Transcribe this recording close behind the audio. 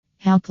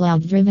How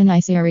cloud-driven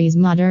iSeries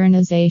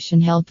modernization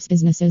helps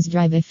businesses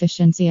drive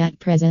efficiency at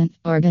present.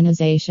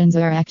 Organizations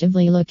are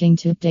actively looking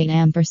to update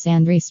and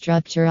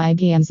restructure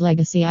IBM's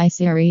legacy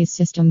iSeries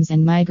systems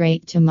and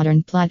migrate to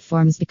modern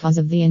platforms because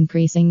of the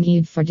increasing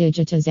need for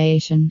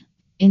digitization.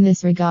 In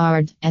this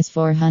regard,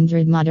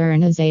 S400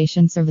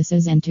 modernization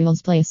services and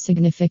tools play a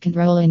significant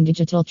role in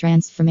digital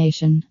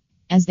transformation,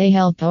 as they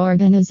help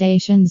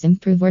organizations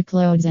improve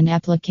workloads and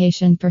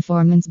application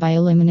performance by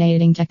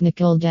eliminating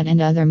technical debt and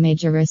other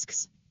major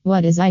risks.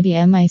 What is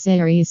IBM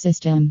iSeries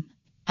system?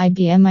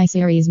 IBM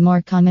iSeries,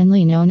 more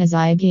commonly known as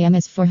IBM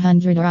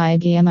S400 or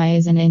IBM I,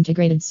 is an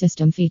integrated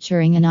system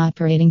featuring an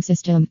operating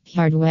system,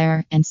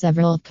 hardware, and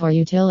several core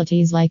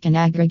utilities like an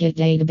aggregate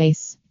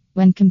database.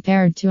 When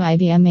compared to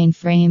IBM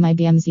mainframe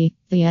IBM Z,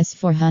 the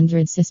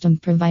S400 system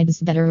provides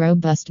better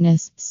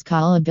robustness,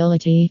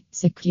 scalability,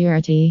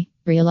 security,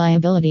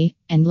 reliability,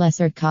 and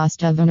lesser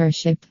cost of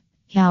ownership.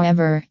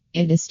 However,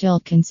 it is still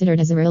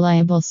considered as a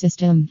reliable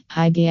system.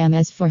 IBM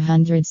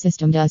S400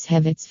 system does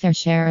have its fair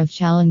share of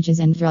challenges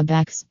and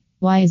drawbacks.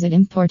 Why is it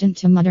important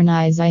to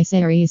modernize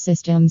iSeries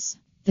systems?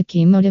 The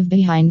key motive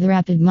behind the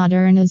rapid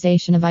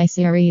modernization of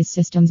iSeries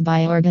systems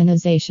by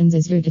organizations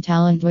is due to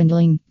talent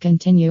dwindling,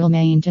 continual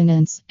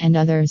maintenance, and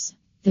others.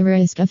 The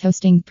risk of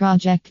hosting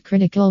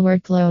project-critical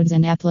workloads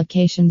and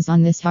applications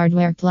on this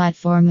hardware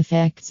platform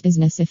affects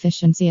business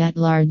efficiency at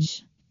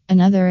large.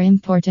 Another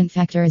important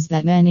factor is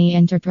that many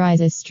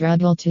enterprises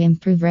struggle to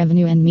improve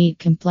revenue and meet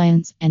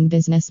compliance and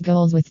business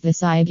goals with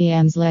this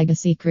IBM's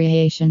legacy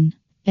creation.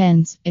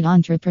 Hence,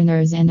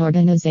 entrepreneurs and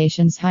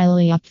organizations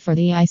highly opt for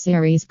the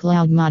iSeries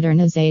cloud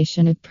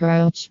modernization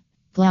approach.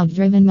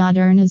 Cloud-driven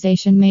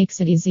modernization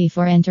makes it easy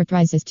for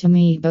enterprises to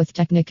meet both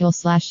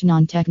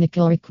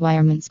technical/non-technical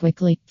requirements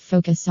quickly,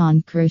 focus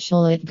on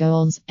crucial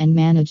goals, and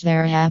manage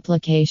their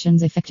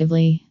applications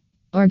effectively.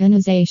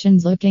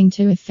 Organizations looking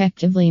to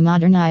effectively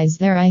modernize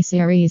their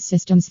iSeries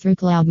systems through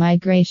cloud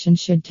migration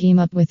should team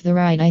up with the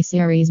right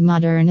iSeries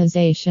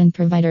modernization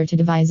provider to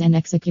devise and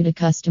execute a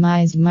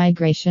customized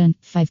migration.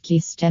 5 key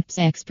steps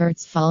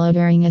experts follow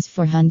during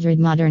S400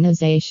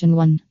 modernization.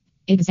 1.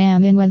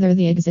 Examine whether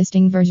the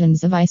existing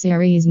versions of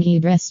iSeries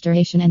need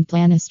restoration and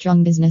plan a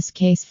strong business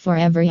case for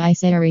every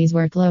iSeries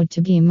workload to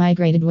be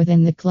migrated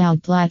within the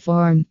cloud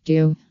platform.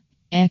 2.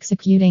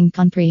 Executing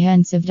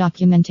comprehensive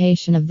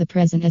documentation of the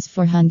present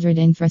S400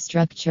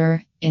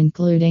 infrastructure,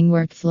 including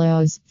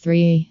workflows.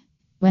 3.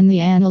 When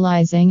the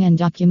analyzing and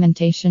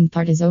documentation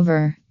part is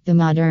over, the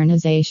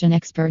modernization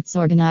experts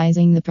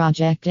organizing the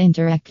project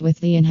interact with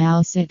the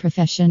in-house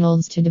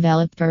professionals to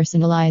develop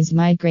personalized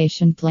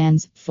migration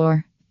plans.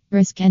 4.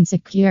 Risk and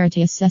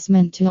security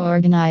assessment to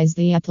organize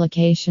the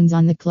applications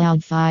on the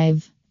cloud.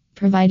 5.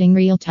 Providing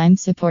real-time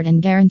support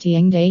and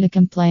guaranteeing data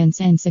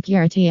compliance and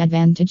security.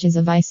 Advantages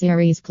of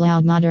iSeries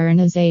cloud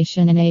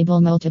modernization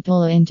enable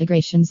multiple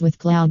integrations with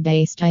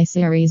cloud-based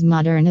iSeries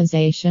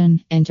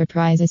modernization.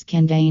 Enterprises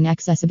can gain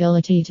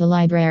accessibility to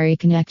library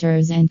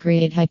connectors and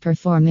create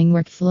high-performing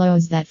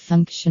workflows that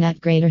function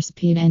at greater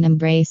speed and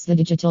embrace the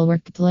digital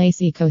workplace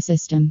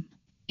ecosystem.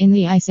 In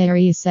the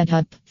iSeries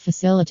setup,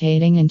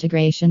 facilitating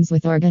integrations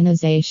with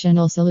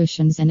organizational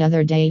solutions and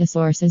other data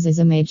sources is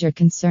a major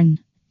concern.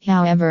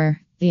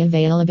 However, the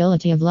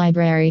availability of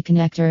library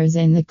connectors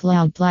in the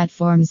cloud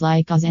platforms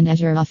like Oz and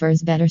Azure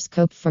offers better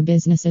scope for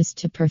businesses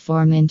to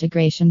perform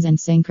integrations and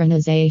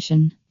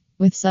synchronization.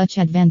 With such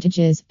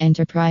advantages,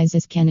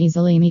 enterprises can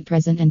easily meet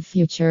present and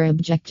future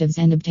objectives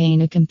and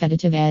obtain a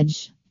competitive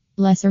edge.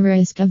 Lesser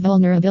risk of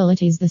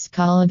vulnerabilities. The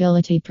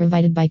scalability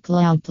provided by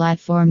cloud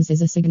platforms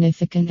is a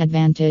significant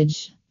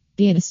advantage.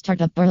 Be it a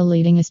startup or a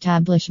leading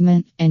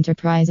establishment,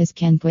 enterprises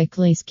can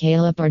quickly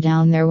scale up or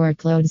down their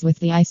workloads with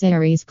the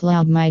iSeries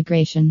cloud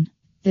migration.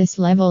 This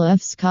level of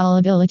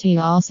scalability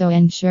also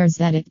ensures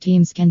that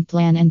teams can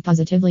plan and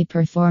positively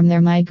perform their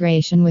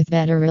migration with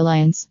better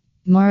reliance.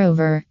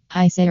 Moreover,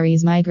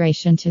 iSeries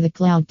migration to the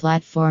cloud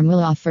platform will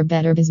offer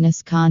better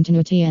business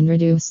continuity and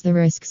reduce the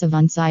risks of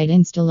on-site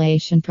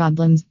installation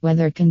problems,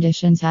 weather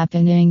conditions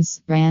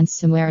happenings,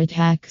 ransomware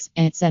attacks,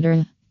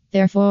 etc.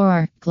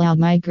 Therefore, cloud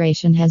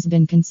migration has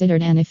been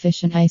considered an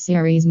efficient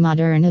iSeries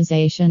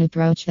modernization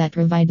approach that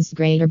provides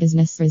greater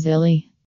business resilience.